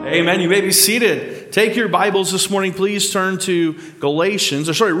Amen. You may be seated. Take your Bibles this morning. Please turn to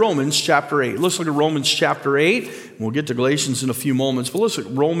Romans chapter 8. Let's look at Romans chapter 8. We'll get to Galatians in a few moments, but let's look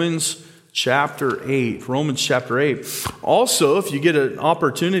at Romans chapter 8. Romans chapter 8. Also, if you get an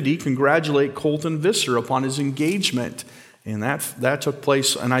opportunity, congratulate Colton Visser upon his engagement. And that took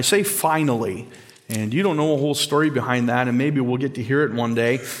place, and I say finally. And you don't know a whole story behind that, and maybe we'll get to hear it one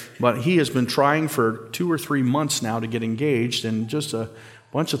day. But he has been trying for 2 or 3 months now to get engaged, and just a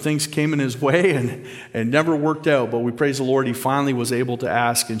bunch of things came in his way and never worked out. But we praise the Lord, he finally was able to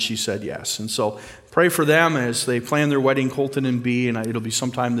ask, and she said yes. And so pray for them as they plan their wedding, Colton and Bea, and it'll be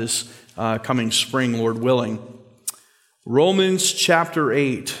sometime this coming spring, Lord willing. Romans chapter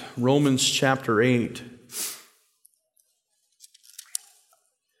 8. Romans chapter 8.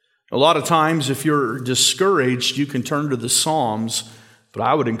 A lot of times, if you're discouraged, you can turn to the Psalms, but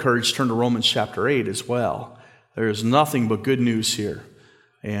I would encourage turn to Romans chapter 8 as well. There is nothing but good news here.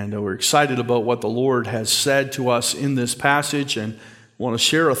 And we're excited about what the Lord has said to us in this passage, and want to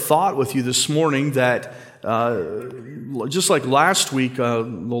share a thought with you this morning that just like last week, the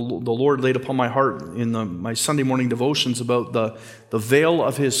Lord laid upon my heart in my Sunday morning devotions about the veil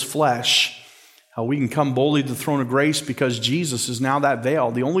of his flesh, how we can come boldly to the throne of grace because Jesus is now that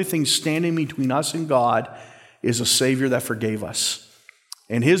veil. The only thing standing between us and God is a Savior that forgave us.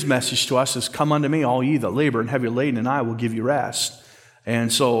 And his message to us is, come unto me, all ye that labor and heavy laden, and I will give you rest.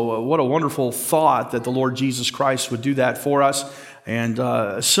 And so what a wonderful thought that the Lord Jesus Christ would do that for us. And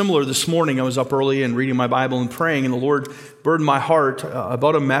similar this morning, I was up early and reading my Bible and praying, and the Lord burdened my heart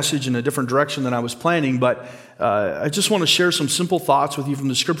about a message in a different direction than I was planning. But I just want to share some simple thoughts with you from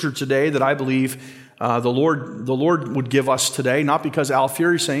the Scripture today that I believe the Lord would give us today, not because Al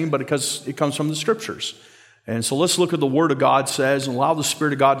Fury is saying, but because it comes from the Scriptures. And so let's look at the Word of God says, and allow the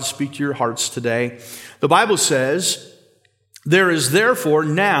Spirit of God to speak to your hearts today. The Bible says, there is therefore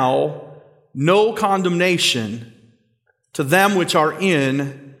now no condemnation to them which are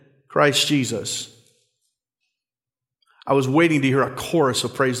in Christ Jesus. I was waiting to hear a chorus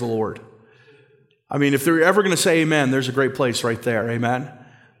of praise the Lord. I mean, if they're ever going to say amen, there's a great place right there, amen?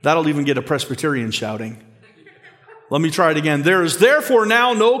 That'll even get a Presbyterian shouting. Let me try it again. There is therefore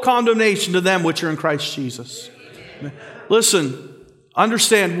now no condemnation to them which are in Christ Jesus. Listen,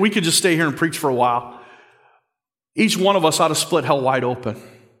 understand, we could just stay here and preach for a while. Each one of us ought to split hell wide open.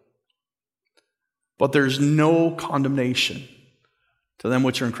 But there's no condemnation to them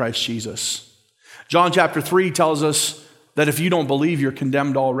which are in Christ Jesus. John chapter 3 tells us that if you don't believe, you're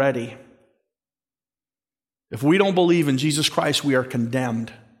condemned already. If we don't believe in Jesus Christ, we are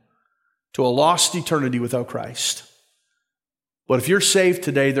condemned to a lost eternity without Christ. But if you're saved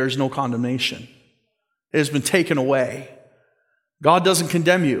today, there's no condemnation. It has been taken away. God doesn't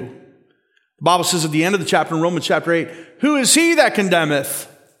condemn you. The Bible says at the end of the chapter in Romans chapter 8, who is he that condemneth?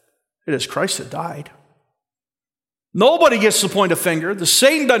 It is Christ that died. Nobody gets to point a finger. The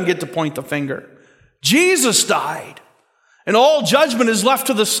Satan doesn't get to point the finger. Jesus died. And all judgment is left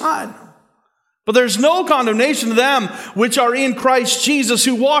to the Son. But there's no condemnation to them which are in Christ Jesus,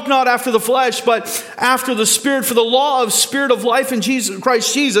 who walk not after the flesh, but after the Spirit. For the law of Spirit of life in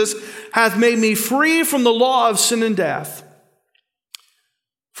Christ Jesus hath made me free from the law of sin and death.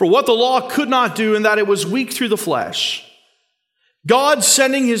 For what the law could not do, in that it was weak through the flesh, God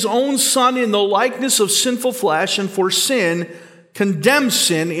sending his own Son in the likeness of sinful flesh, and for sin, condemned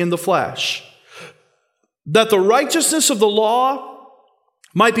sin in the flesh, that the righteousness of the law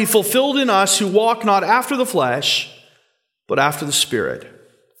might be fulfilled in us who walk not after the flesh, but after the Spirit.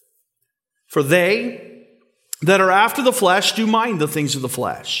 For they that are after the flesh do mind the things of the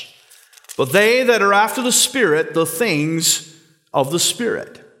flesh, but they that are after the Spirit, the things of the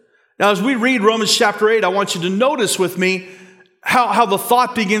Spirit. Now, as we read Romans chapter 8, I want you to notice with me how the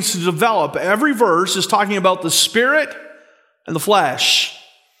thought begins to develop. Every verse is talking about the Spirit and the flesh.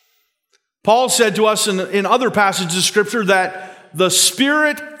 Paul said to us in other passages of Scripture that the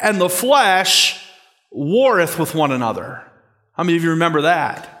Spirit and the flesh warreth with one another. How many of you remember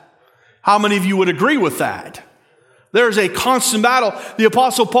that? How many of you would agree with that? There's a constant battle. The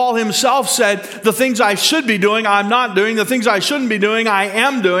Apostle Paul himself said, the things I should be doing, I'm not doing. The things I shouldn't be doing, I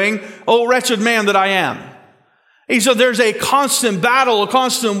am doing. Oh, wretched man that I am. He said there's a constant battle, a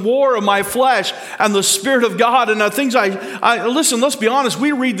constant war of my flesh and the Spirit of God. And the things listen, let's be honest.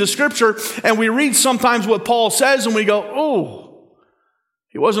 We read the Scripture and we read sometimes what Paul says and we go, oh,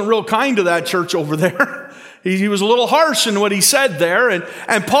 he wasn't real kind to that church over there. He was a little harsh in what he said there.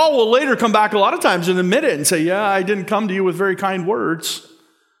 And Paul will later come back a lot of times and admit it and say, yeah, I didn't come to you with very kind words.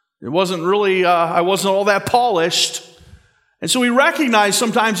 It wasn't really, I wasn't all that polished. And so he recognized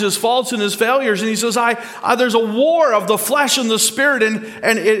sometimes his faults and his failures, and he says, there's a war of the flesh and the spirit,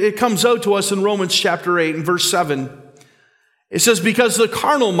 and it comes out to us in Romans chapter 8 and verse 7. It says, because the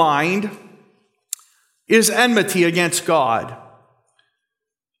carnal mind is enmity against God,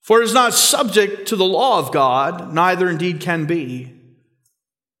 for it is not subject to the law of God, neither indeed can be.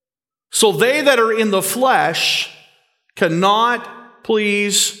 So they that are in the flesh cannot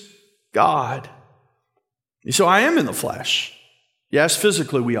please God. So I am in the flesh. Yes,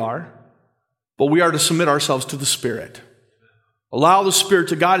 physically we are, but we are to submit ourselves to the Spirit. Allow the Spirit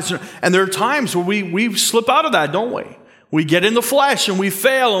to guide us. And there are times where we slip out of that, don't we? We get in the flesh and we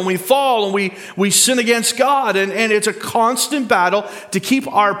fail and we fall and we sin against God. And it's a constant battle to keep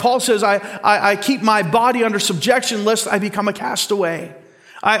Paul says, I keep my body under subjection lest I become a castaway.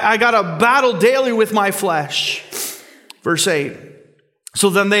 I got to battle daily with my flesh. Verse 8. So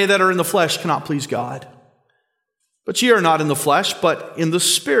then they that are in the flesh cannot please God. But ye are not in the flesh, but in the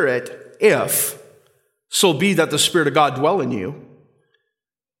Spirit, if so be that the Spirit of God dwell in you.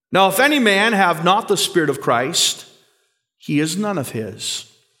 Now, if any man have not the Spirit of Christ, he is none of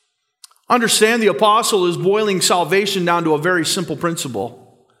his. Understand, the apostle is boiling salvation down to a very simple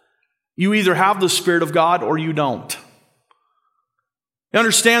principle. You either have the Spirit of God or you don't. You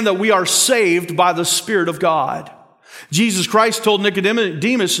understand that we are saved by the Spirit of God. Jesus Christ told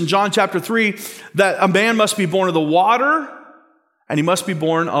Nicodemus in John chapter 3 that a man must be born of the water and he must be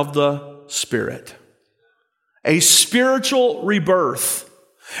born of the Spirit. A spiritual rebirth.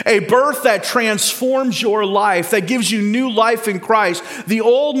 A birth that transforms your life, that gives you new life in Christ. The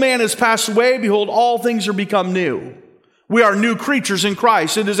old man has passed away. Behold, all things are become new. We are new creatures in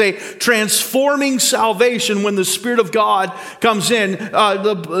Christ. It is a transforming salvation when the Spirit of God comes in.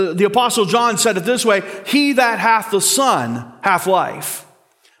 The Apostle John said it this way, he that hath the Son hath life,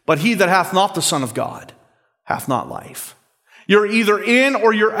 but he that hath not the Son of God hath not life. You're either in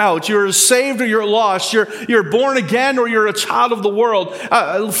or you're out. You're saved or you're lost. You're born again or you're a child of the world.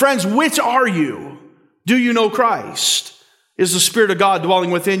 Friends, which are you? Do you know Christ? Is the Spirit of God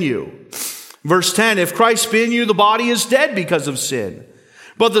dwelling within you? Verse 10, if Christ be in you, the body is dead because of sin,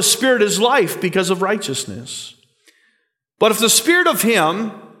 but the Spirit is life because of righteousness. But if the Spirit of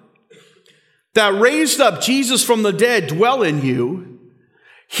him that raised up Jesus from the dead dwell in you,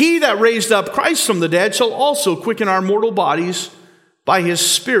 he that raised up Christ from the dead shall also quicken our mortal bodies by his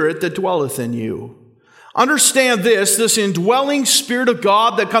Spirit that dwelleth in you. Understand this indwelling Spirit of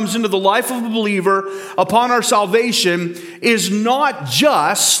God that comes into the life of a believer upon our salvation is not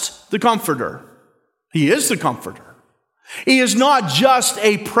just the Comforter. He is the Comforter. He is not just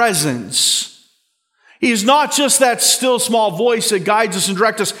a presence. He is not just that still small voice that guides us and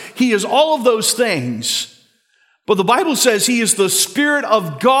directs us. He is all of those things. But the Bible says he is the Spirit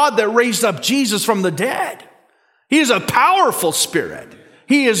of God that raised up Jesus from the dead. He is a powerful Spirit.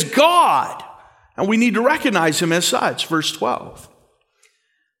 He is God. And we need to recognize him as such. Verse 12.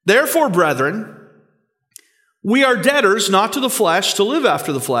 Therefore, brethren, we are debtors not to the flesh to live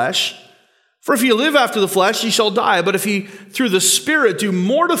after the flesh. For if ye live after the flesh, ye shall die. But if ye through the Spirit do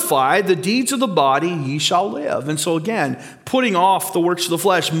mortify the deeds of the body, ye shall live. And so again, putting off the works of the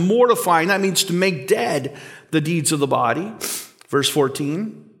flesh, mortifying, that means to make dead the deeds of the body. Verse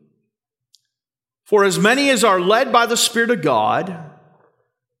 14. For as many as are led by the Spirit of God,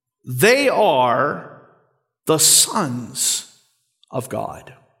 they are the sons of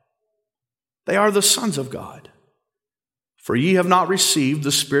God. They are the sons of God. For ye have not received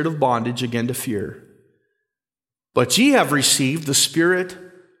the spirit of bondage again to fear, but ye have received the Spirit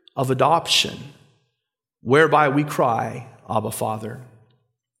of adoption, whereby we cry, Abba, Father.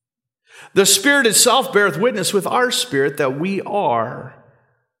 The Spirit itself beareth witness with our spirit that we are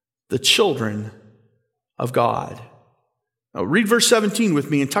the children of God. Now read verse 17 with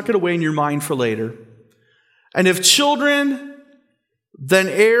me and tuck it away in your mind for later. And if children, then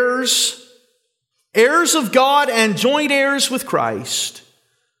heirs of God and joint heirs with Christ,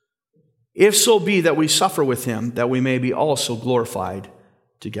 if so be that we suffer with him, that we may be also glorified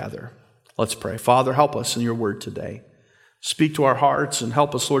together. Let's pray. Father, help us in your word today. Speak to our hearts and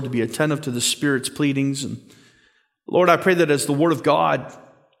help us, Lord, to be attentive to the Spirit's pleadings. And Lord, I pray that as the word of God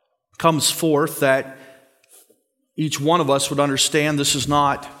comes forth, that each one of us would understand this is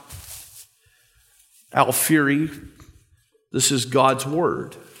not Alfieri. This is God's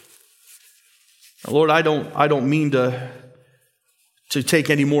word. Now, Lord, I don't mean to take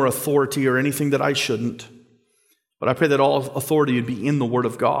any more authority or anything that I shouldn't, but I pray that all authority would be in the word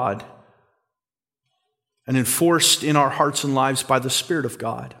of God and enforced in our hearts and lives by the Spirit of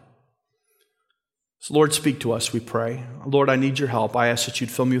God. So, Lord, speak to us, we pray. Lord, I need your help. I ask that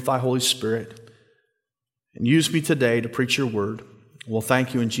you'd fill me with thy Holy Spirit. and use me today to preach your word. We'll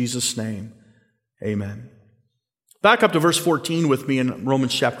thank you in Jesus' name. Amen. Back up to verse 14 with me in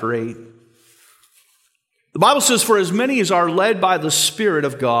Romans chapter 8. The Bible says, "For as many as are led by the Spirit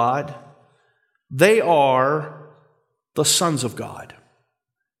of God, they are the sons of God."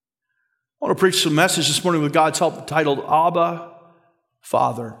 I want to preach some message this morning with God's help titled, Abba,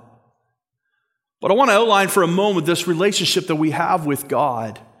 Father. But I want to outline for a moment this relationship that we have with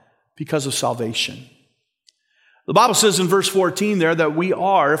God because of salvation. The Bible says in verse 14 there that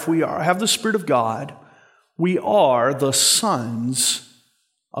if we have the Spirit of God, we are the sons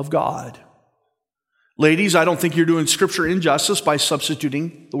of God. Ladies, I don't think you're doing Scripture injustice by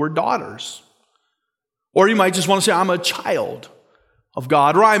substituting the word daughters. Or you might just want to say, I'm a child of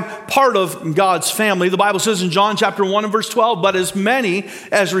God, or I'm part of God's family. The Bible says in John chapter 1 and verse 12, "But as many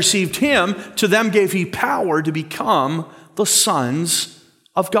as received him, to them gave he power to become the sons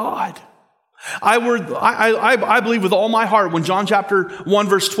of God." I believe with all my heart when John chapter 1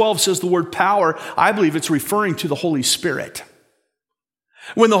 verse 12 says the word power, I believe it's referring to the Holy Spirit.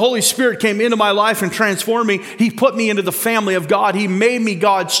 When the Holy Spirit came into my life and transformed me, he put me into the family of God. He made me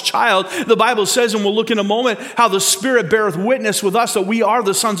God's child. The Bible says, and we'll look in a moment, how the Spirit beareth witness with us that we are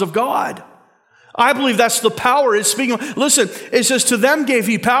the sons of God. I believe that's the power it's speaking of. Listen, it says, to them gave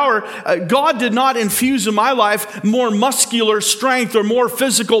he power. God did not infuse in my life more muscular strength or more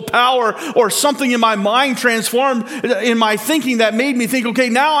physical power or something in my mind transformed in my thinking that made me think, okay,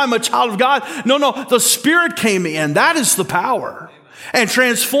 now I'm a child of God. No, the Spirit came in. That is the power. And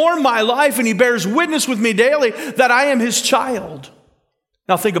transformed my life, and he bears witness with me daily that I am his child.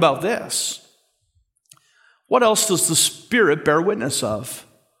 Now think about this. What else does the Spirit bear witness of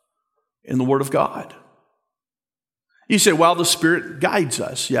in the Word of God? You say, well, the Spirit guides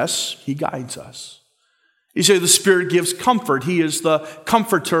us. Yes, he guides us. You say the Spirit gives comfort. He is the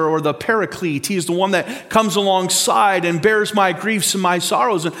comforter or the paraclete. He is the one that comes alongside and bears my griefs and my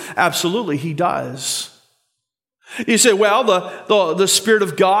sorrows. And absolutely, he does. You say, well, the Spirit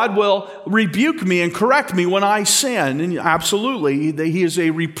of God will rebuke me and correct me when I sin. And absolutely, he is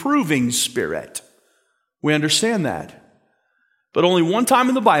a reproving Spirit. We understand that. But only one time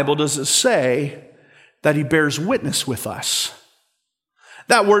in the Bible does it say that he bears witness with us.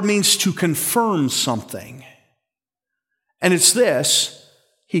 That word means to confirm something. And it's this: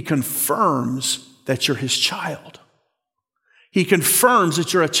 he confirms that you're his child. He confirms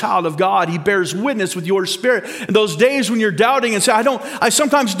that you're a child of God. He bears witness with your spirit. And those days when you're doubting and say, I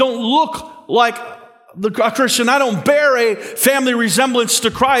sometimes don't look like a Christian. I don't bear a family resemblance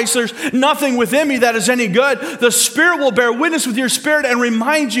to Christ. There's nothing within me that is any good. The Spirit will bear witness with your spirit and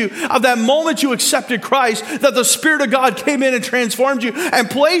remind you of that moment you accepted Christ, that the Spirit of God came in and transformed you and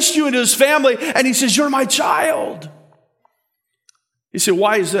placed you into his family. And he says, you're my child. You say,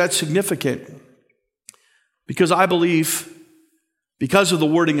 why is that significant? Because I believe, because of the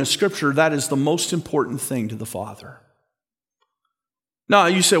wording of Scripture, that is the most important thing to the Father. Now,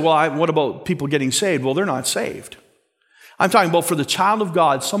 you say, well, what about people getting saved? Well, they're not saved. I'm talking about for the child of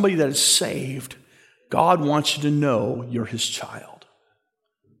God, somebody that is saved. God wants you to know you're his child.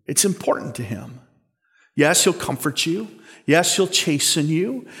 It's important to him. Yes, he'll comfort you. Yes, he'll chasten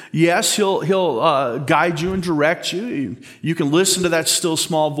you. Yes, he'll guide you and direct you. You can listen to that still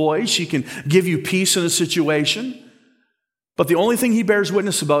small voice. He can give you peace in a situation. But the only thing he bears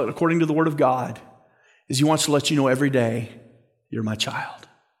witness about, according to the Word of God, is he wants to let you know every day, you're my child.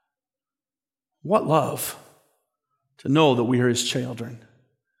 What love to know that we are his children.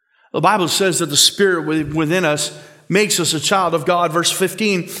 The Bible says that the Spirit within us makes us a child of God. Verse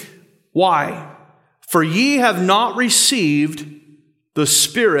 15, why? For ye have not received the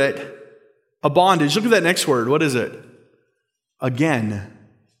spirit of bondage. Look at that next word. What is it? Again.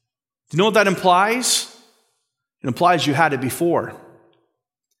 Do you know what that implies? It implies you had it before.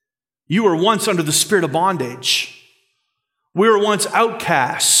 You were once under the spirit of bondage. We were once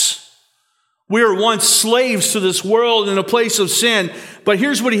outcasts. We were once slaves to this world in a place of sin. But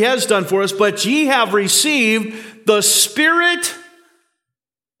here's what he has done for us. But ye have received the Spirit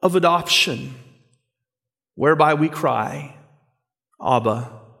of adoption, whereby we cry,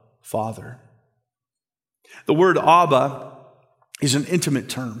 Abba, Father. The word Abba is an intimate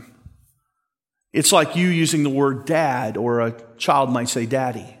term. It's like you using the word dad, or a child might say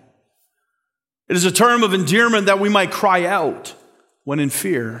daddy. It is a term of endearment that we might cry out when in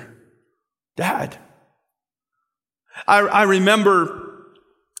fear. Dad. I remember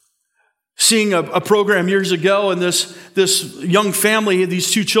seeing a program years ago, and this young family,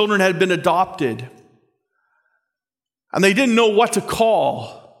 these two children had been adopted. And they didn't know what to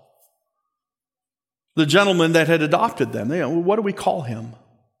call the gentleman that had adopted them. What do we call him?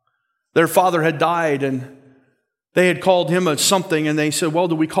 Their father had died, and They had called him a something, and they said, well,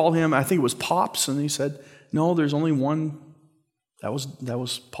 do we call him, I think it was Pops? And he said, no, there's only one. That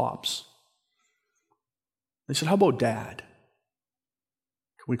was Pops. They said, how about Dad?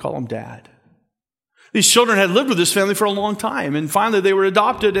 Can we call him Dad? These children had lived with this family for a long time, and finally they were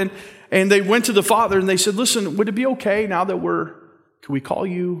adopted, and they went to the father, and they said, listen, would it be okay now that can we call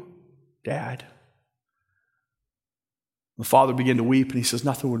you Dad? The father began to weep, and he says,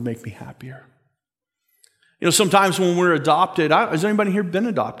 nothing would make me happier. You know, sometimes when we're adopted, has anybody here been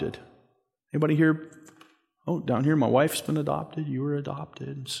adopted? Anybody here? Oh, down here, my wife's been adopted. You were adopted,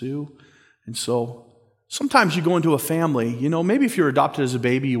 and Sue. And so sometimes you go into a family, you know, maybe if you're adopted as a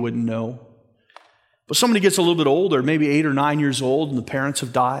baby, you wouldn't know. But somebody gets a little bit older, maybe 8 or 9 years old, and the parents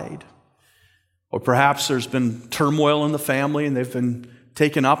have died. Or perhaps there's been turmoil in the family, and they've been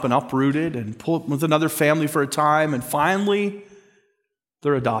taken up and uprooted and put with another family for a time, and finally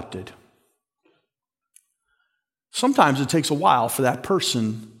they're adopted. Sometimes it takes a while for that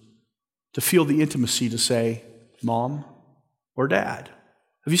person to feel the intimacy to say, Mom or Dad.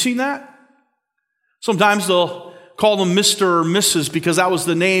 Have you seen that? Sometimes they'll call them Mr. or Mrs. because that was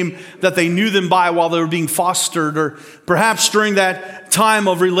the name that they knew them by while they were being fostered, or perhaps during that time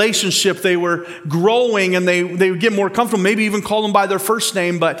of relationship they were growing and they would get more comfortable, maybe even call them by their first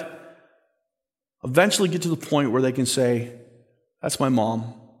name, but eventually get to the point where they can say, that's my mom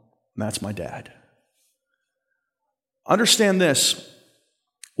and that's my dad. Understand this,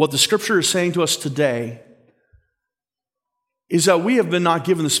 what the scripture is saying to us today is that we have been not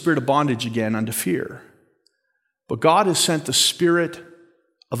given the spirit of bondage again unto fear, but God has sent the spirit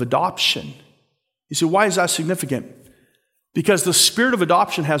of adoption. You say, why is that significant? Because the spirit of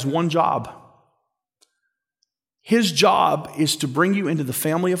adoption has one job. His job is to bring you into the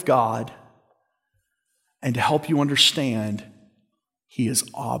family of God and to help you understand He is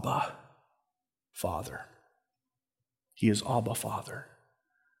Abba, Father. He is Abba, Father.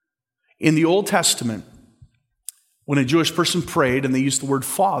 In the Old Testament, when a Jewish person prayed and they used the word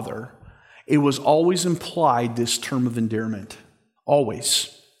Father, it was always implied this term of endearment.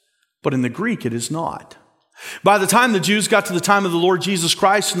 Always. But in the Greek, it is not. By the time the Jews got to the time of the Lord Jesus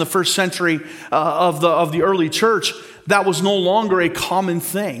Christ in the first century of the early church, that was no longer a common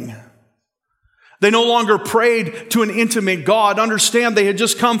thing. They no longer prayed to an intimate God. Understand, they had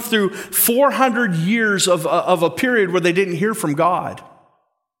just come through 400 years of a period where they didn't hear from God.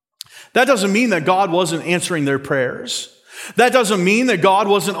 That doesn't mean that God wasn't answering their prayers. That doesn't mean that God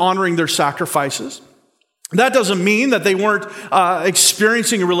wasn't honoring their sacrifices. That doesn't mean that they weren't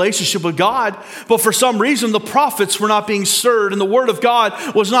experiencing a relationship with God, but for some reason the prophets were not being stirred and the word of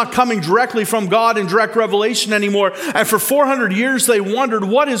God was not coming directly from God in direct revelation anymore. And for 400 years they wondered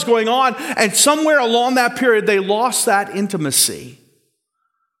what is going on, and somewhere along that period they lost that intimacy.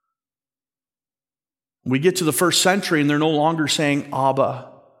 We get to the first century and they're no longer saying Abba,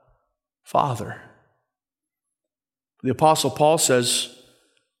 Father. The Apostle Paul says,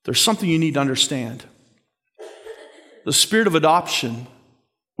 there's something you need to understand. The spirit of adoption,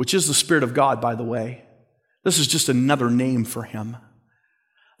 which is the Spirit of God, by the way, this is just another name for Him.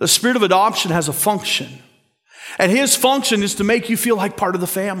 The spirit of adoption has a function, and His function is to make you feel like part of the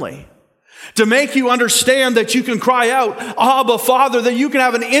family, to make you understand that you can cry out, Abba, Father, that you can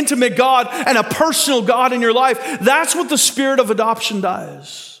have an intimate God and a personal God in your life. That's what the spirit of adoption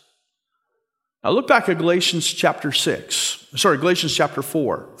does. Now look back at Galatians chapter 4. Galatians chapter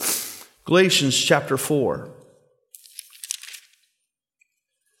 4.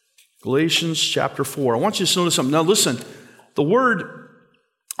 Galatians chapter 4. I want you to notice something. Now listen, the word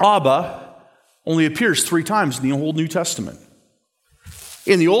Abba only appears 3 times in the whole New Testament.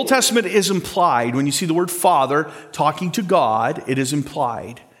 In the Old Testament, it is implied. When you see the word Father talking to God, it is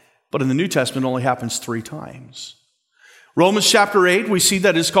implied. But in the New Testament, it only happens 3 times. Romans chapter 8, we see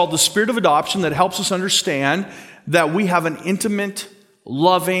that it's called the spirit of adoption that helps us understand that we have an intimate,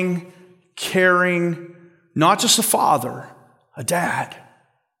 loving, caring, not just a father, a dad.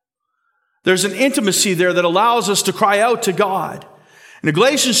 There's an intimacy there that allows us to cry out to God. In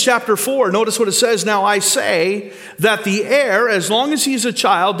Galatians chapter 4, notice what it says, now I say that the heir, as long as he is a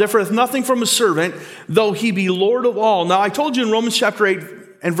child, differeth nothing from a servant, though he be Lord of all. Now I told you in Romans chapter 8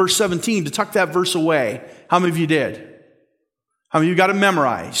 and verse 17 to tuck that verse away. How many of you did? How many of you got it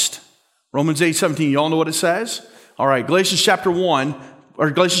memorized? Romans 8:17, you all know what it says? All right, Galatians chapter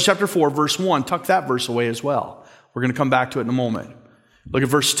 4, verse 1, tuck that verse away as well. We're going to come back to it in a moment. Look at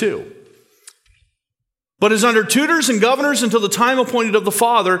verse 2. But as under tutors and governors until the time appointed of the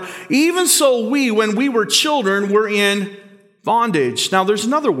Father, even so we, when we were children, were in bondage. Now, there's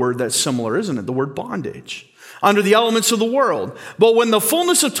another word that's similar, isn't it? The word bondage. Under the elements of the world. But when the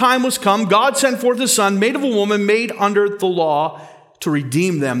fullness of time was come, God sent forth his Son, made of a woman, made under the law, to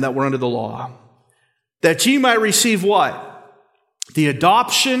redeem them that were under the law. That ye might receive what? The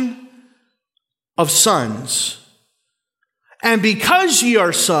adoption of sons. And because ye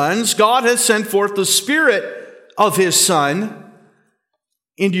are sons, God has sent forth the Spirit of his Son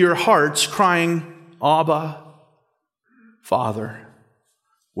into your hearts, crying, Abba, Father.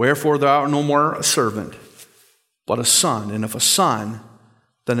 Wherefore thou art no more a servant, but a son, and if a son,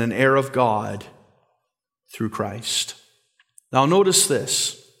 then an heir of God through Christ. Now notice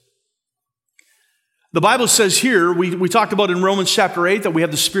this. The Bible says here, we talked about in Romans chapter 8 that we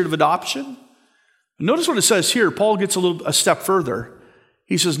have the spirit of adoption. Notice what it says here. Paul gets a step further.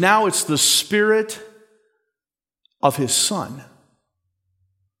 He says, now it's the Spirit of his Son.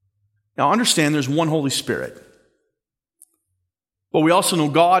 Now understand there's one Holy Spirit. But we also know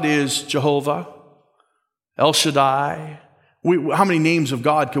God is Jehovah, El Shaddai. How many names of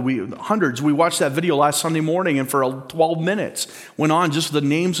God could we? Hundreds. We watched that video last Sunday morning and for 12 minutes went on just the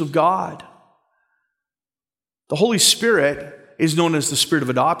names of God. The Holy Spirit is known as the Spirit of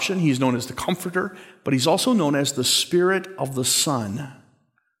adoption. He's known as the Comforter, but he's also known as the Spirit of the Son.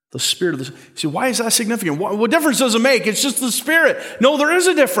 The Spirit of the Son. See, why is that significant? What difference does it make? It's just the Spirit. No, there is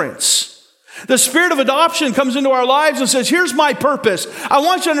a difference. The Spirit of adoption comes into our lives and says, here's my purpose. I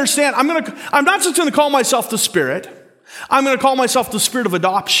want you to understand, I'm not just going to call myself the Spirit. I'm going to call myself the Spirit of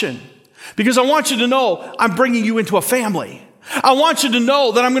adoption. Because I want you to know I'm bringing you into a family. I want you to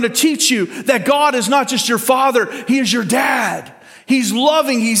know that I'm going to teach you that God is not just your father, he is your dad. He's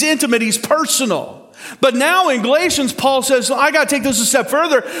loving, he's intimate, he's personal. But now in Galatians, Paul says, I got to take this a step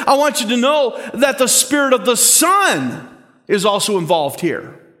further. I want you to know that the Spirit of the Son is also involved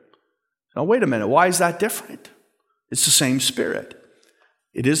here. Now, wait a minute. Why is that different? It's the same Spirit.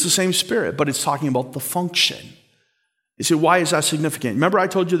 It is the same Spirit, but it's talking about the function. You see, why is that significant? Remember I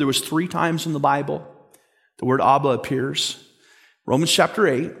told you there was 3 times in the Bible the word Abba appears. Romans chapter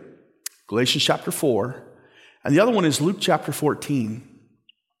 8, Galatians chapter 4, and the other one is Luke chapter 14.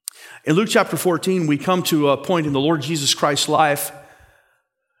 In Luke chapter 14, we come to a point in the Lord Jesus Christ's life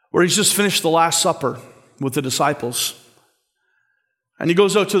where he's just finished the Last Supper with the disciples. And he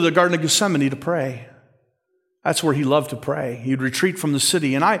goes out to the Garden of Gethsemane to pray. That's where he loved to pray. He'd retreat from the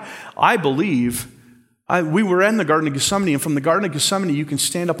city. And I believe, we were in the Garden of Gethsemane, and from the Garden of Gethsemane, you can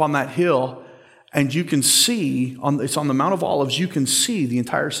stand up on that hill and you can see, it's on the Mount of Olives, you can see the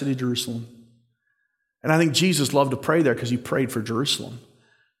entire city of Jerusalem. And I think Jesus loved to pray there because he prayed for Jerusalem.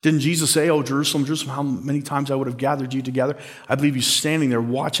 Didn't Jesus say, oh, Jerusalem, Jerusalem, how many times I would have gathered you together? I believe he's standing there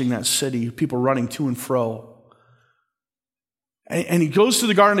watching that city, people running to and fro. And he goes to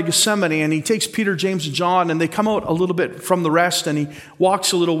the Garden of Gethsemane and he takes Peter, James, and John, and they come out a little bit from the rest, and he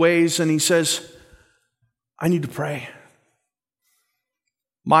walks a little ways and he says, I need to pray.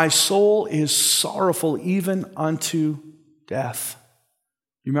 My soul is sorrowful even unto death.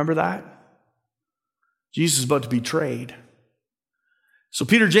 You remember that? Jesus is about to be betrayed. So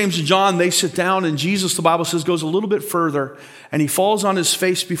Peter, James, and John, they sit down, and Jesus, the Bible says, goes a little bit further, and he falls on his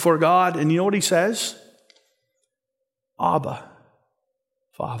face before God, and you know what he says? Abba,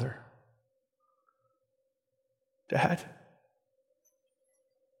 Father, Dad.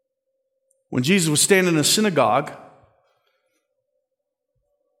 When Jesus would stand in a synagogue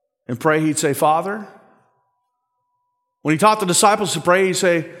and pray, he'd say, Father. When he taught the disciples to pray, he'd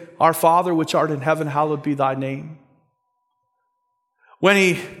say, Our Father, which art in heaven, hallowed be thy name. When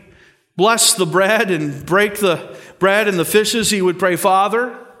he blessed the bread and break the bread and the fishes, he would pray,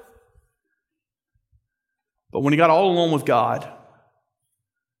 Father. But when he got all alone with God,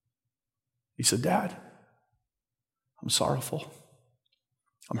 he said, Dad, I'm sorrowful.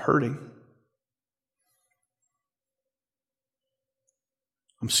 I'm hurting.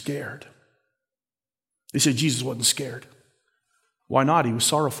 I'm scared. They said Jesus wasn't scared. Why not? He was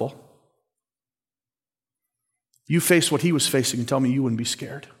sorrowful. You face what he was facing and tell me you wouldn't be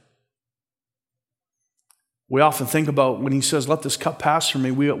scared. We often think about when he says, let this cup pass from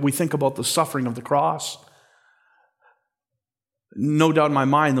me, we think about the suffering of the cross. No doubt in my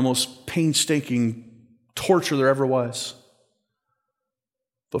mind, the most painstaking torture there ever was.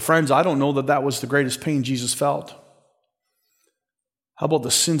 But friends, I don't know that that was the greatest pain Jesus felt. How about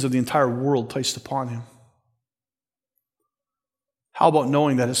the sins of the entire world placed upon him? How about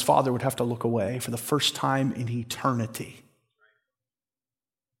knowing that his Father would have to look away for the first time in eternity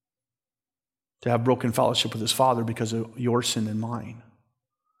to have broken fellowship with his Father because of your sin and mine?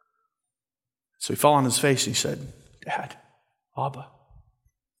 So he fell on his face and he said, Dad, Abba,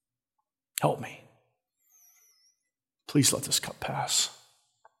 help me. Please let this cup pass.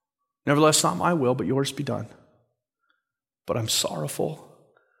 Nevertheless, not my will, but yours be done. But I'm sorrowful.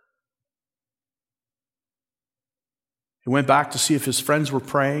 He went back to see if his friends were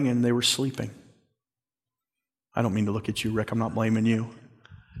praying and they were sleeping. I don't mean to look at you, Rick. I'm not blaming you.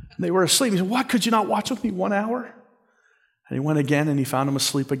 And they were asleep. He said, what, could you not watch with me 1 hour? And he went again and he found them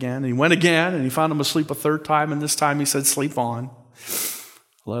asleep again. And he went again and he found them asleep a third time. And this time he said, sleep on.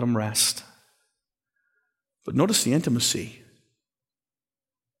 Let them rest. But notice the intimacy.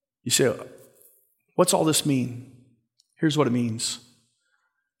 You say, what's all this mean? Here's what it means.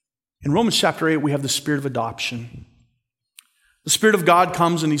 In Romans chapter 8, we have the spirit of adoption. The Spirit of God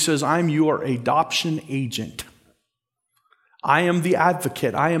comes and he says, I'm your adoption agent. I am the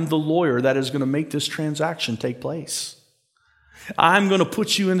advocate. I am the lawyer that is going to make this transaction take place. I'm going to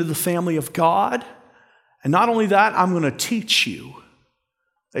put you into the family of God. And not only that, I'm going to teach you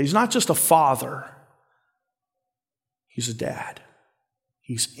that he's not just a father. He's a dad.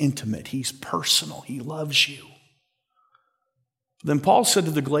 He's intimate. He's personal. He loves you. Then Paul said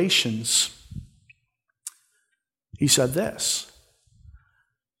to the Galatians, he said this,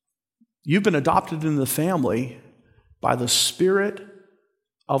 you've been adopted into the family by the Spirit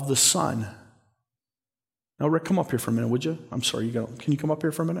of the Son. Now, Rick, come up here for a minute, would you? I'm sorry, can you come up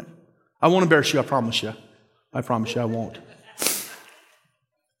here for a minute? I won't embarrass you, I promise you. I promise you I won't.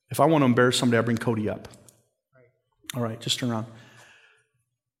 If I want to embarrass somebody, I bring Cody up. All right, just turn around.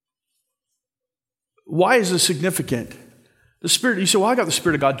 Why is this significant? The Spirit, you say, well, I got the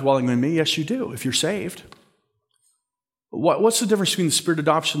Spirit of God dwelling in me. Yes, you do, if you're saved. What's the difference between the Spirit of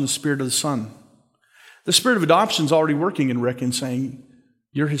adoption and the Spirit of the Son? The Spirit of adoption is already working in Rick and saying,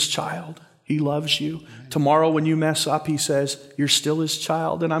 you're his child. He loves you. Tomorrow when you mess up, he says, you're still his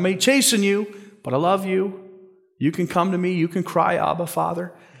child. And I may chasten you, but I love you. You can come to me. You can cry, Abba,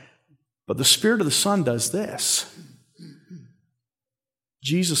 Father. But the Spirit of the Son does this.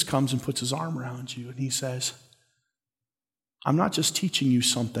 Jesus comes and puts his arm around you and he says, I'm not just teaching you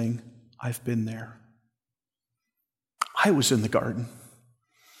something. I've been there. I was in the garden.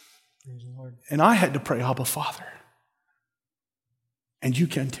 Praise the Lord. And I had to pray, Abba, Father. And you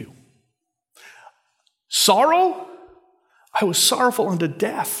can too. Sorrow? I was sorrowful unto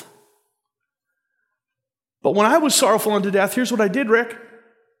death. But when I was sorrowful unto death, here's what I did, Rick.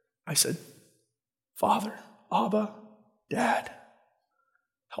 I said, Father, Abba, Dad,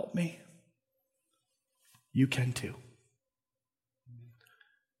 help me. You can too.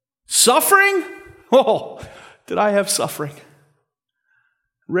 Suffering? Oh, did I have suffering?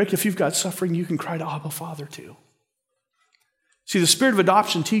 Rick, if you've got suffering, you can cry to Abba, Father too. See, the Spirit of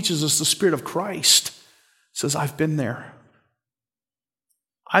adoption teaches us the Spirit of Christ. It says, I've been there.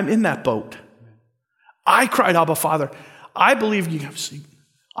 I'm in that boat. I cried, Abba, Father. I believe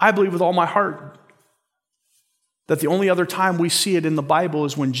with all my heart that the only other time we see it in the Bible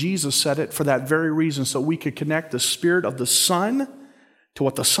is when Jesus said it for that very reason, so we could connect the Spirit of the Son to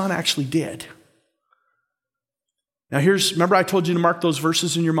what the Son actually did. Now remember I told you to mark those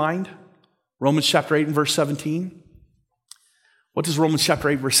verses in your mind? Romans chapter 8 and verse 17. What does Romans chapter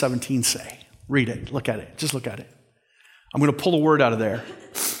 8 verse 17 say? Read it. Look at it. Just look at it. I'm going to pull a word out of there.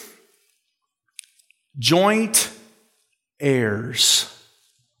 Joint heirs.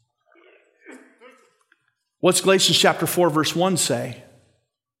 What's Galatians chapter 4 verse 1 say?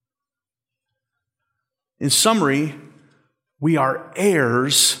 In summary, we are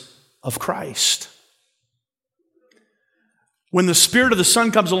heirs of Christ. When the Spirit of the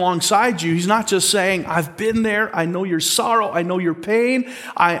Son comes alongside you, he's not just saying, I've been there, I know your sorrow, I know your pain,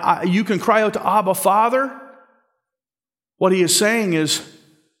 you can cry out to Abba, Father. What he is saying is,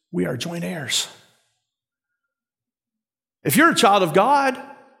 we are joint heirs. If you're a child of God,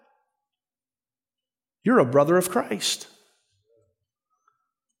 you're a brother of Christ.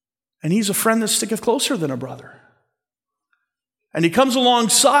 And he's a friend that sticketh closer than a brother. And he comes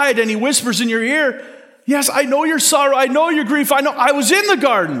alongside and he whispers in your ear, yes, I know your sorrow, I know your grief, I was in the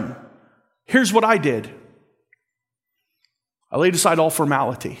garden. Here's what I did. I laid aside all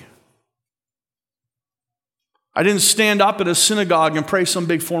formality. I didn't stand up at a synagogue and pray some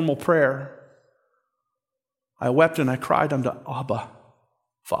big formal prayer. I wept and I cried unto Abba,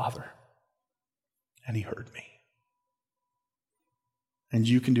 Father. And he heard me. And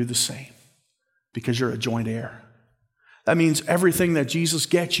you can do the same because you're a joint heir. That means everything that Jesus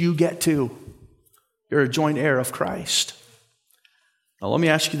gets, you get too. You're a joint heir of Christ. Now let me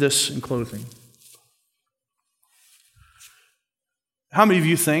ask you this in closing. How many of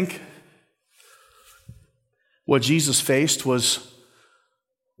you think what Jesus faced was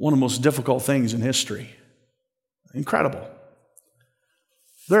one of the most difficult things in history? Incredible.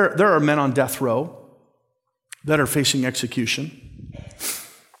 There are men on death row. that are facing execution.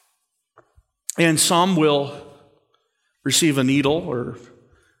 And some will receive a needle, or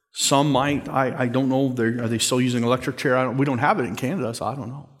some might, I don't know, are they still using electric chair? We don't have it in Canada, so I don't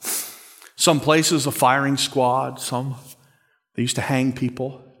know. Some places, a firing squad, some, they used to hang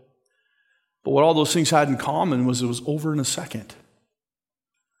people. But what all those things had in common was it was over in a second.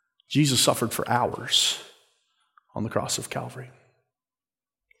 Jesus suffered for hours on the cross of Calvary.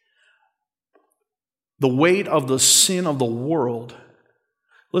 The weight of the sin of the world.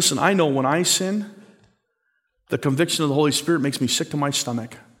 Listen, I know when I sin, the conviction of the Holy Spirit makes me sick to my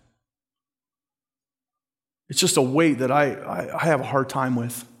stomach. It's just a weight that I have a hard time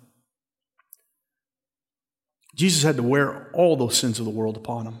with. Jesus had to wear all those sins of the world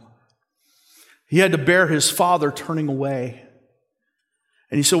upon him. He had to bear his Father turning away.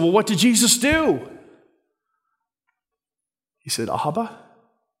 And he said, well, what did Jesus do? He said, Abba,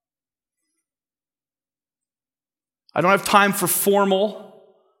 I don't have time for formal,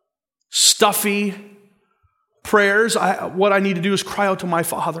 stuffy prayers. What I need to do is cry out to my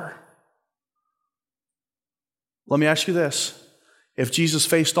Father. Let me ask you this. If Jesus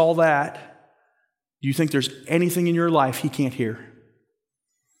faced all that, do you think there's anything in your life he can't hear?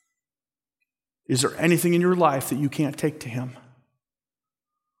 Is there anything in your life that you can't take to him?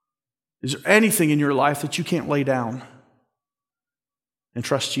 Is there anything in your life that you can't lay down and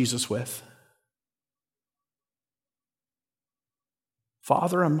trust Jesus with?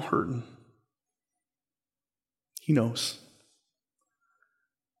 Father, I'm hurting. He knows.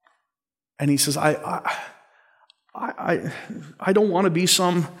 And he says, I don't want to be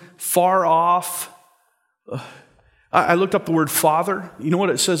some far off. I looked up the word father. You know what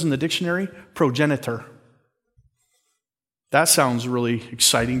it says in the dictionary? Progenitor. That sounds really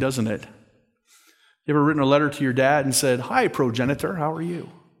exciting, doesn't it? You ever written a letter to your dad and said, hi, progenitor, how are you?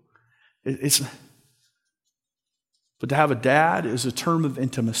 But to have a dad is a term of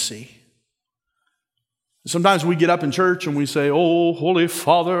intimacy. Sometimes we get up in church and we say, oh, Holy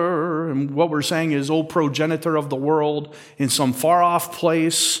Father, and what we're saying is, oh, progenitor of the world in some far-off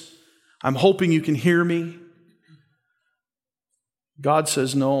place. I'm hoping you can hear me. God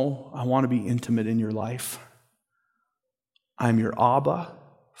says, no, I want to be intimate in your life. I'm your Abba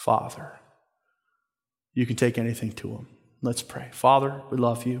Father. You can take anything to him. Let's pray. Father, we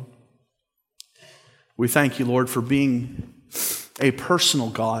love you. We thank you, Lord, for being a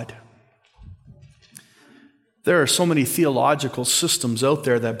personal God. There are so many theological systems out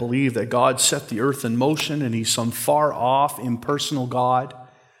there that believe that God set the earth in motion and he's some far off, impersonal God.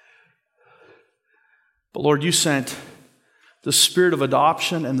 But Lord, you sent the spirit of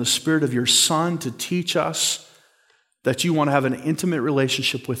adoption and the spirit of your Son to teach us that you want to have an intimate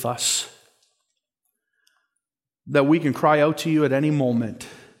relationship with us, that we can cry out to you at any moment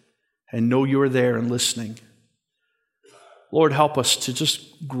and know you're there and listening. Lord, help us to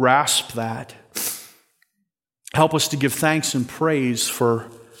just grasp that. Help us to give thanks and praise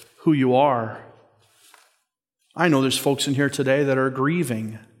for who you are. I know there's folks in here today that are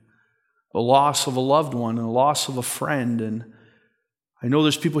grieving the loss of a loved one and the loss of a friend. And I know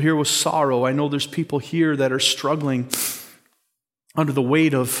there's people here with sorrow. I know there's people here that are struggling under the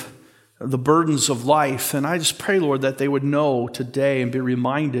weight of the burdens of life. And I just pray, Lord, that they would know today and be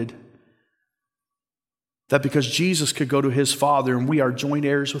reminded that because Jesus could go to his Father and we are joint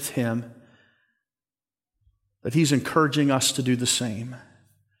heirs with him, that he's encouraging us to do the same.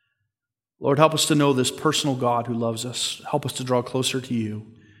 Lord, help us to know this personal God who loves us. Help us to draw closer to you.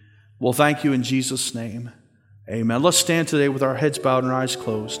 We'll thank you in Jesus' name. Amen. Let's stand today with our heads bowed and our eyes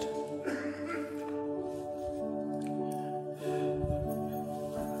closed.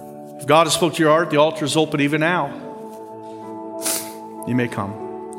 If God has spoke to your heart, the altar is open even now. You may come.